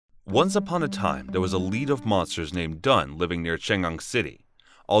Once upon a time, there was a lead of monsters named Dun living near Chang'an City.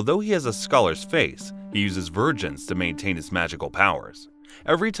 Although he has a scholar's face, he uses virgins to maintain his magical powers.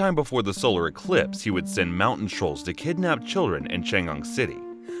 Every time before the solar eclipse, he would send mountain trolls to kidnap children in Chang'an City.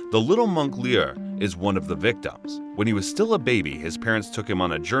 The little monk Lier is one of the victims. When he was still a baby, his parents took him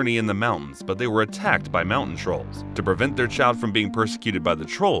on a journey in the mountains, but they were attacked by mountain trolls. To prevent their child from being persecuted by the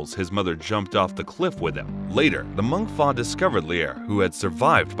trolls, his mother jumped off the cliff with him. Later, the monk Fa discovered Lier, who had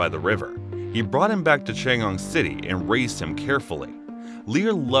survived by the river. He brought him back to Chang'an City and raised him carefully.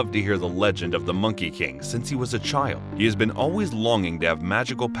 Lier loved to hear the legend of the Monkey King since he was a child. He has been always longing to have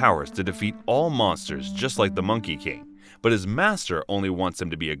magical powers to defeat all monsters just like the Monkey King, but his master only wants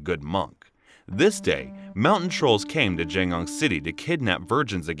him to be a good monk. This day, mountain trolls came to Chang'an City to kidnap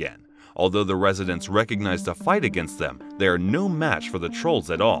virgins again. Although the residents recognize the fight against them, they are no match for the trolls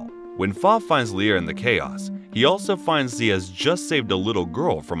at all. When Fa finds Lier in the chaos, he also finds he has just saved a little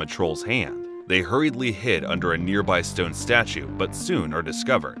girl from a troll's hand. They hurriedly hid under a nearby stone statue, but soon are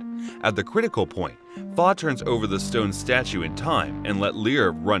discovered. At the critical point, Fa turns over the stone statue in time and let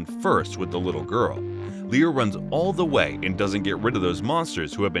Lier run first with the little girl. Lier runs all the way and doesn't get rid of those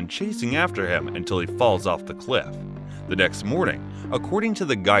monsters who have been chasing after him until he falls off the cliff. The next morning, according to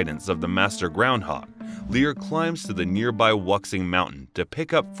the guidance of the Master Groundhog, Lier climbs to the nearby Wuxing Mountain to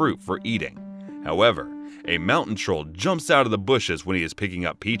pick up fruit for eating. However, a mountain troll jumps out of the bushes when he is picking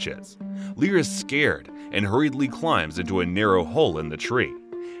up peaches. Lier is scared and hurriedly climbs into a narrow hole in the tree.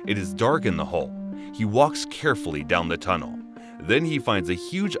 It is dark in the hole. He walks carefully down the tunnel. Then he finds a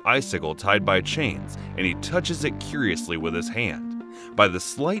huge icicle tied by chains and he touches it curiously with his hand. By the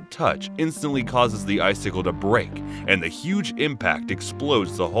slight touch instantly causes the icicle to break and the huge impact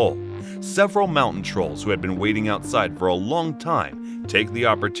explodes the hole. Several mountain trolls who had been waiting outside for a long time take the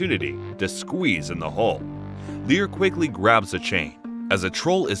opportunity to squeeze in the hole. Lier quickly grabs a chain. As a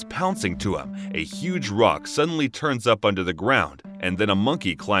troll is pouncing to him, a huge rock suddenly turns up under the ground and then a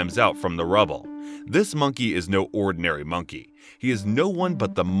monkey climbs out from the rubble. This monkey is no ordinary monkey. He is no one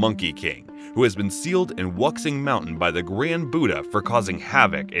but the Monkey King, who has been sealed in Wuxing Mountain by the Grand Buddha for causing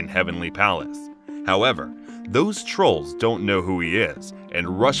havoc in Heavenly Palace. However, those trolls don't know who he is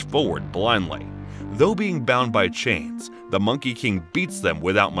and rush forward blindly. Though being bound by chains, the Monkey King beats them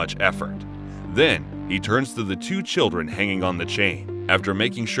without much effort. Then, he turns to the two children hanging on the chain. After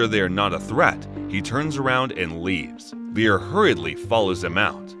making sure they are not a threat, he turns around and leaves. Lier hurriedly follows him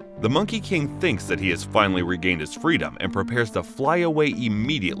out. The Monkey King thinks that he has finally regained his freedom and prepares to fly away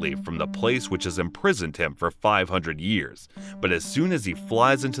immediately from the place which has imprisoned him for 500 years. But as soon as he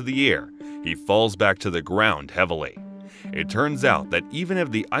flies into the air, he falls back to the ground heavily. It turns out that even if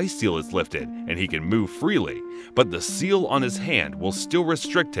the ice seal is lifted and he can move freely, but the seal on his hand will still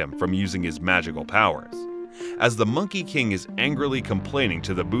restrict him from using his magical powers. As the Monkey King is angrily complaining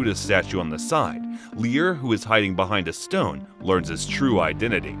to the Buddha statue on the side, Lier, who is hiding behind a stone, learns his true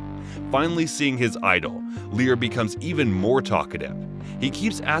identity. Finally seeing his idol, Lier becomes even more talkative. He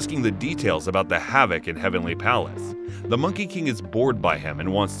keeps asking the details about the havoc in Heavenly Palace. The Monkey King is bored by him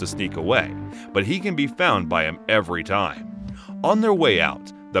and wants to sneak away, but he can be found by him every time. On their way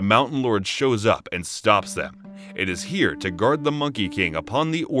out, the Mountain Lord shows up and stops them. It is here to guard the Monkey King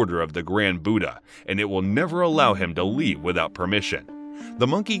upon the order of the Grand Buddha, and it will never allow him to leave without permission. The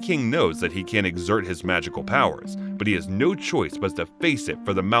Monkey King knows that he can't exert his magical powers, but he has no choice but to face it,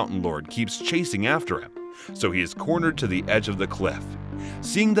 for the Mountain Lord keeps chasing after him. So he is cornered to the edge of the cliff.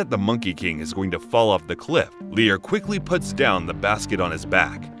 Seeing that the Monkey King is going to fall off the cliff, Lier quickly puts down the basket on his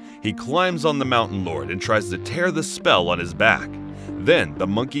back. He climbs on the Mountain Lord and tries to tear the spell on his back. Then the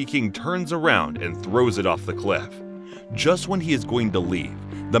Monkey King turns around and throws it off the cliff. Just when he is going to leave,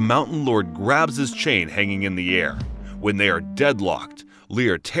 the Mountain Lord grabs his chain hanging in the air. When they are deadlocked,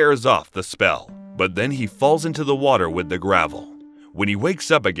 Lier tears off the spell, but then he falls into the water with the gravel. When he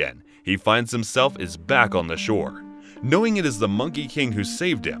wakes up again, he finds himself is back on the shore. Knowing it is the Monkey King who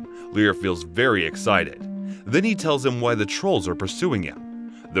saved him, Lier feels very excited. Then he tells him why the trolls are pursuing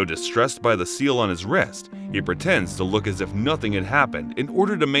him. Though distressed by the seal on his wrist, he pretends to look as if nothing had happened in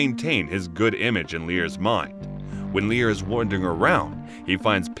order to maintain his good image in Lier's mind. When Lier is wandering around, he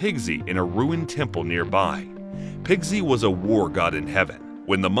finds Pigsy in a ruined temple nearby. Pigsy was a war god in heaven.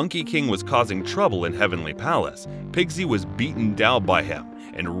 When the Monkey King was causing trouble in Heavenly Palace, Pigsy was beaten down by him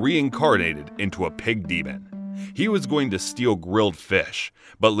and reincarnated into a pig demon. He was going to steal grilled fish,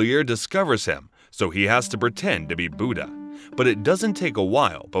 but Lier discovers him, so he has to pretend to be Buddha. But it doesn't take a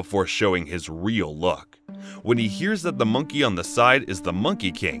while before showing his real look. When he hears that the monkey on the side is the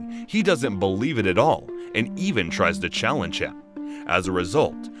Monkey King, he doesn't believe it at all and even tries to challenge him. As a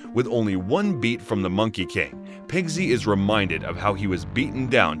result, with only one beat from the Monkey King, Pigsy is reminded of how he was beaten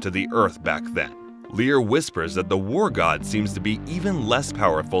down to the earth back then. Lear whispers that the war god seems to be even less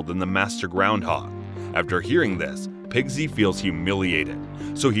powerful than the master groundhog. After hearing this, Pigsy feels humiliated,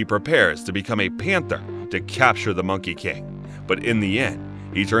 so he prepares to become a panther to capture the Monkey King. But in the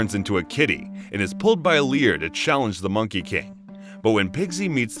end, he turns into a kitty and is pulled by Lear to challenge the Monkey King. But when Pigsy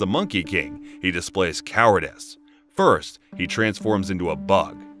meets the Monkey King, he displays cowardice. First, he transforms into a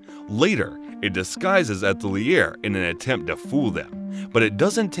bug. Later, it disguises as Lear in an attempt to fool them, but it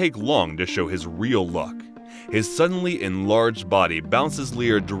doesn't take long to show his real look. His suddenly enlarged body bounces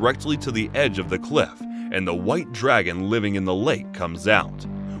Lear directly to the edge of the cliff, and the white dragon living in the lake comes out.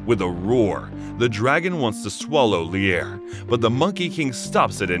 With a roar, the dragon wants to swallow Lear, but the Monkey King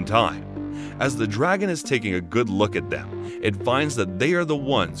stops it in time. As the dragon is taking a good look at them, it finds that they are the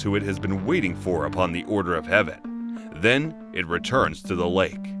ones who it has been waiting for upon the order of heaven. Then it returns to the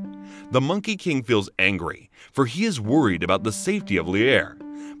lake. The Monkey King feels angry, for he is worried about the safety of Lear.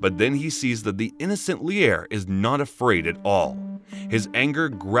 But then he sees that the innocent Lear is not afraid at all. His anger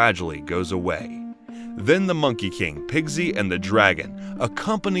gradually goes away. Then the Monkey King, Pigsy, and the dragon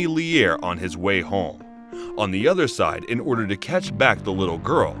accompany Lear on his way home. On the other side, in order to catch back the little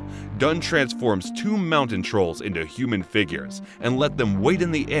girl, Dunn transforms 2 mountain trolls into human figures and let them wait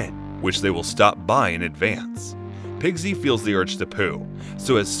in the inn, which they will stop by in advance. Pigsy feels the urge to poo,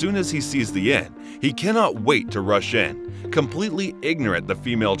 so as soon as he sees the inn, he cannot wait to rush in, completely ignorant the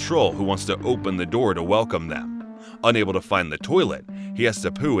female troll who wants to open the door to welcome them. Unable to find the toilet, he has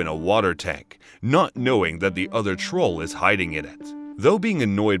to poo in a water tank, not knowing that the other troll is hiding in it. Though being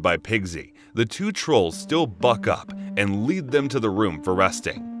annoyed by Pigsy, the 2 trolls still buck up and lead them to the room for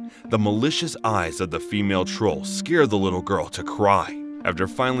resting. The malicious eyes of the female troll scare the little girl to cry. After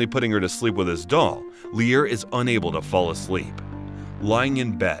finally putting her to sleep with his doll, Lear is unable to fall asleep. Lying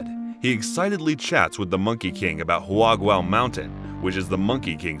in bed, he excitedly chats with the Monkey King about Huaguao Mountain, which is the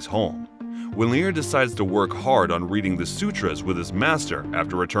Monkey King's home. When Lear decides to work hard on reading the sutras with his master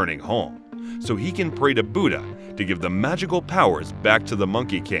after returning home, so he can pray to Buddha to give the magical powers back to the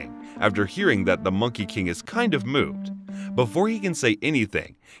Monkey King after hearing that the Monkey King is kind of moved. Before he can say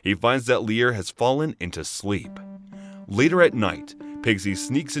anything, he finds that Lear has fallen into sleep. Later at night, Pigsy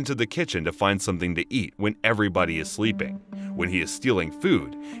sneaks into the kitchen to find something to eat when everybody is sleeping. When he is stealing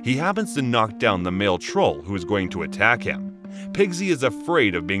food, he happens to knock down the male troll who is going to attack him. Pigsy is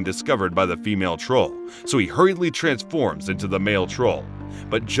afraid of being discovered by the female troll, so he hurriedly transforms into the male troll.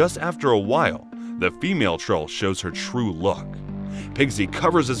 But just after a while, the female troll shows her true look. Pigsy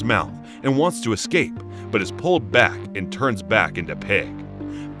covers his mouth and wants to escape, but is pulled back and turns back into pig.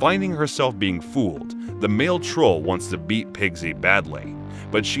 Finding herself being fooled, the male troll wants to beat Pigsy badly,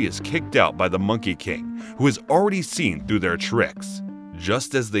 but she is kicked out by the Monkey King, who has already seen through their tricks.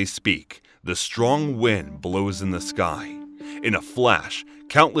 Just as they speak, the strong wind blows in the sky. In a flash,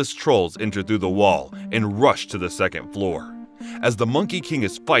 countless trolls enter through the wall and rush to the second floor. As the Monkey King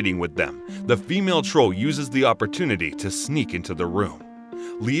is fighting with them, the female troll uses the opportunity to sneak into the room.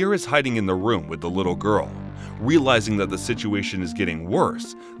 Lear is hiding in the room with the little girl. Realizing that the situation is getting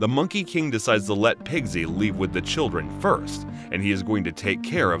worse, the Monkey King decides to let Pigsy leave with the children first, and he is going to take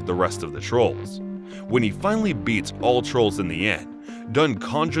care of the rest of the trolls. When he finally beats all trolls in the end, Dunn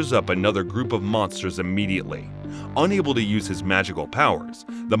conjures up another group of monsters immediately. Unable to use his magical powers,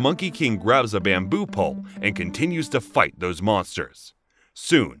 the Monkey King grabs a bamboo pole and continues to fight those monsters.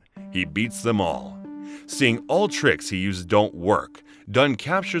 Soon, he beats them all. Seeing all tricks he used don't work, Dunn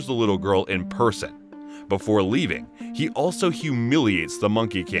captures the little girl in person. Before leaving, he also humiliates the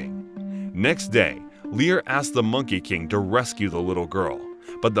Monkey King. Next day, Lear asks the Monkey King to rescue the little girl,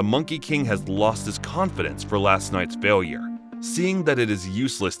 but the Monkey King has lost his confidence for last night's failure. Seeing that it is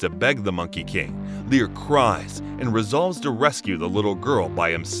useless to beg the Monkey King, Lear cries and resolves to rescue the little girl by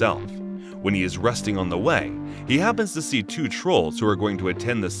himself. When he is resting on the way, he happens to see 2 trolls who are going to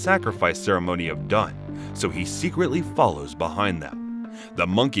attend the sacrifice ceremony of Dunn, so he secretly follows behind them. The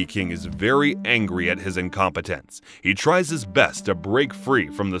Monkey King is very angry at his incompetence. He tries his best to break free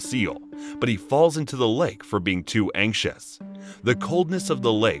from the seal, but he falls into the lake for being too anxious. The coldness of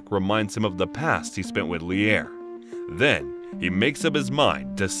the lake reminds him of the past he spent with Lear. Then, he makes up his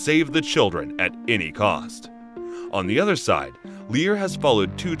mind to save the children at any cost. On the other side, Lear has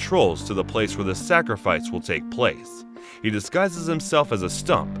followed 2 trolls to the place where the sacrifice will take place. He disguises himself as a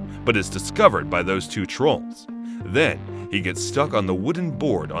stump, but is discovered by those 2 trolls. Then, he gets stuck on the wooden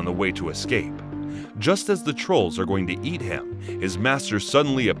board on the way to escape. Just as the trolls are going to eat him, his master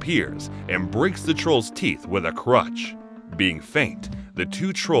suddenly appears and breaks the troll's teeth with a crutch. Being faint, the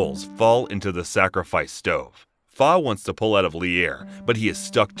 2 trolls fall into the sacrifice stove. Fa wants to pull out of Lear, but he is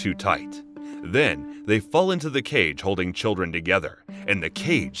stuck too tight. Then, they fall into the cage holding children together, and the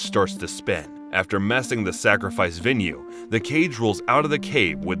cage starts to spin. After messing the sacrifice venue, the cage rolls out of the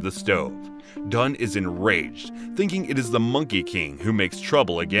cave with the stove. Dunn is enraged, thinking it is the Monkey King who makes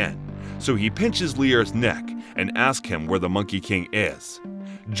trouble again. So he pinches Lier's neck and asks him where the Monkey King is.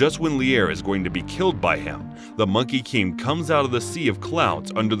 Just when Lier is going to be killed by him, the Monkey King comes out of the sea of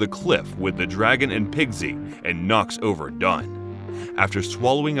clouds under the cliff with the dragon and Pigsy and knocks over Dunn. After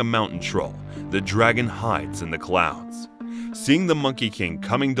swallowing a mountain troll, the dragon hides in the clouds. Seeing the Monkey King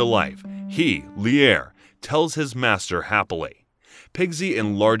coming to life, he, Lier, tells his master happily. Pigsy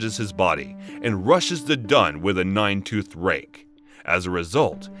enlarges his body and rushes to Dunn with a 9-toothed rake. As a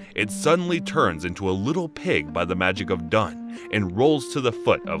result, it suddenly turns into a little pig by the magic of Dunn and rolls to the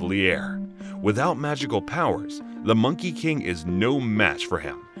foot of Lier. Without magical powers, the Monkey King is no match for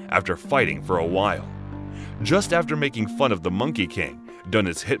him after fighting for a while. Just after making fun of the Monkey King, Dunn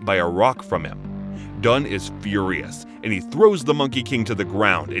is hit by a rock from him. Dunn is furious, and he throws the Monkey King to the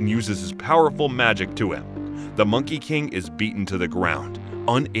ground and uses his powerful magic to him. The Monkey King is beaten to the ground,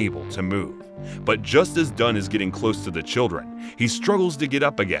 unable to move. But just as Dunn is getting close to the children, he struggles to get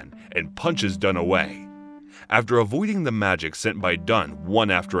up again and punches Dunn away. After avoiding the magic sent by Dunn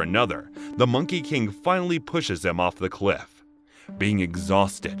one after another, the Monkey King finally pushes him off the cliff. Being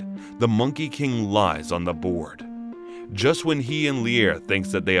exhausted, the Monkey King lies on the board. Just when he and Lier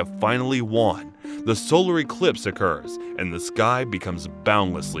thinks that they have finally won, the solar eclipse occurs and the sky becomes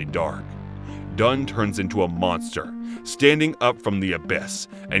boundlessly dark. Dunn turns into a monster, standing up from the abyss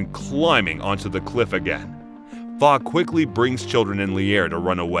and climbing onto the cliff again. Fa quickly brings children and Lier to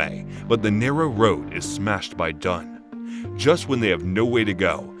run away, but the narrow road is smashed by Dunn. Just when they have no way to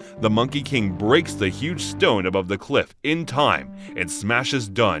go, the Monkey King breaks the huge stone above the cliff in time and smashes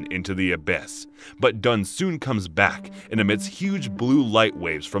Dunn into the abyss. But Dunn soon comes back and emits huge blue light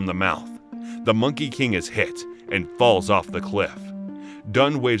waves from the mouth. The Monkey King is hit and falls off the cliff.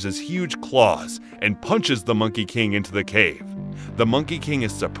 Dunn waves his huge claws and punches the Monkey King into the cave. The Monkey King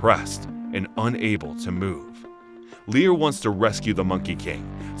is suppressed and unable to move. Lier wants to rescue the Monkey King,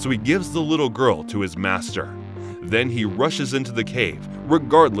 so he gives the little girl to his master. Then he rushes into the cave,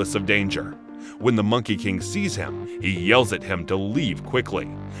 regardless of danger. When the Monkey King sees him, he yells at him to leave quickly,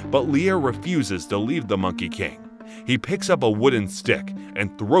 but Lier refuses to leave the Monkey King. He picks up a wooden stick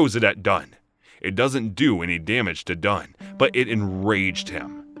and throws it at Dunn. It doesn't do any damage to Dunn, but it enraged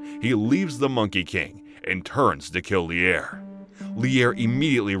him. He leaves the Monkey King and turns to kill Lier. Lier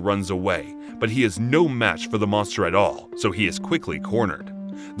immediately runs away, but he is no match for the monster at all, so he is quickly cornered.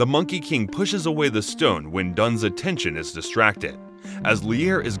 The Monkey King pushes away the stone when Dunn's attention is distracted. As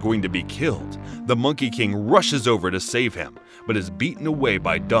Lier is going to be killed, the Monkey King rushes over to save him, but is beaten away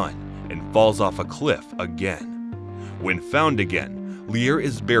by Dunn and falls off a cliff again. When found again, Lier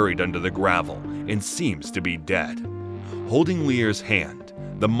is buried under the gravel and seems to be dead. Holding Lier's hand,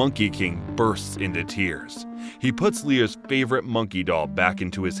 the Monkey King bursts into tears. He puts Lier's favorite monkey doll back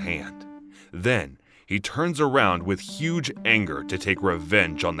into his hand. Then, he turns around with huge anger to take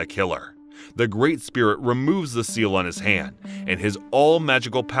revenge on the killer. The Great Spirit removes the seal on his hand, and his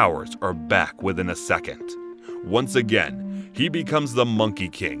all-magical powers are back within a second. Once again, he becomes the Monkey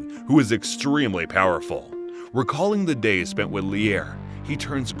King, who is extremely powerful. Recalling the days spent with Lier, he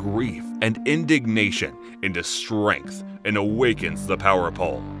turns grief and indignation into strength and awakens the power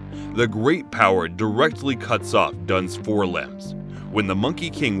pole. The great power directly cuts off Dunn's forelimbs, when the Monkey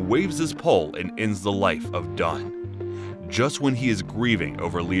King waves his pole and ends the life of Dunn. Just when he is grieving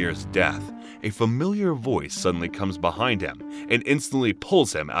over Lier's death, a familiar voice suddenly comes behind him and instantly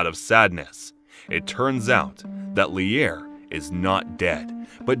pulls him out of sadness. It turns out that Lier is not dead,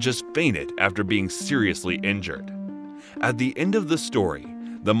 but just fainted after being seriously injured. At the end of the story,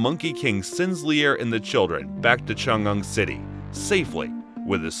 the Monkey King sends Lier and the children back to Chang'an City, safely,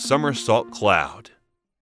 with his somersault cloud.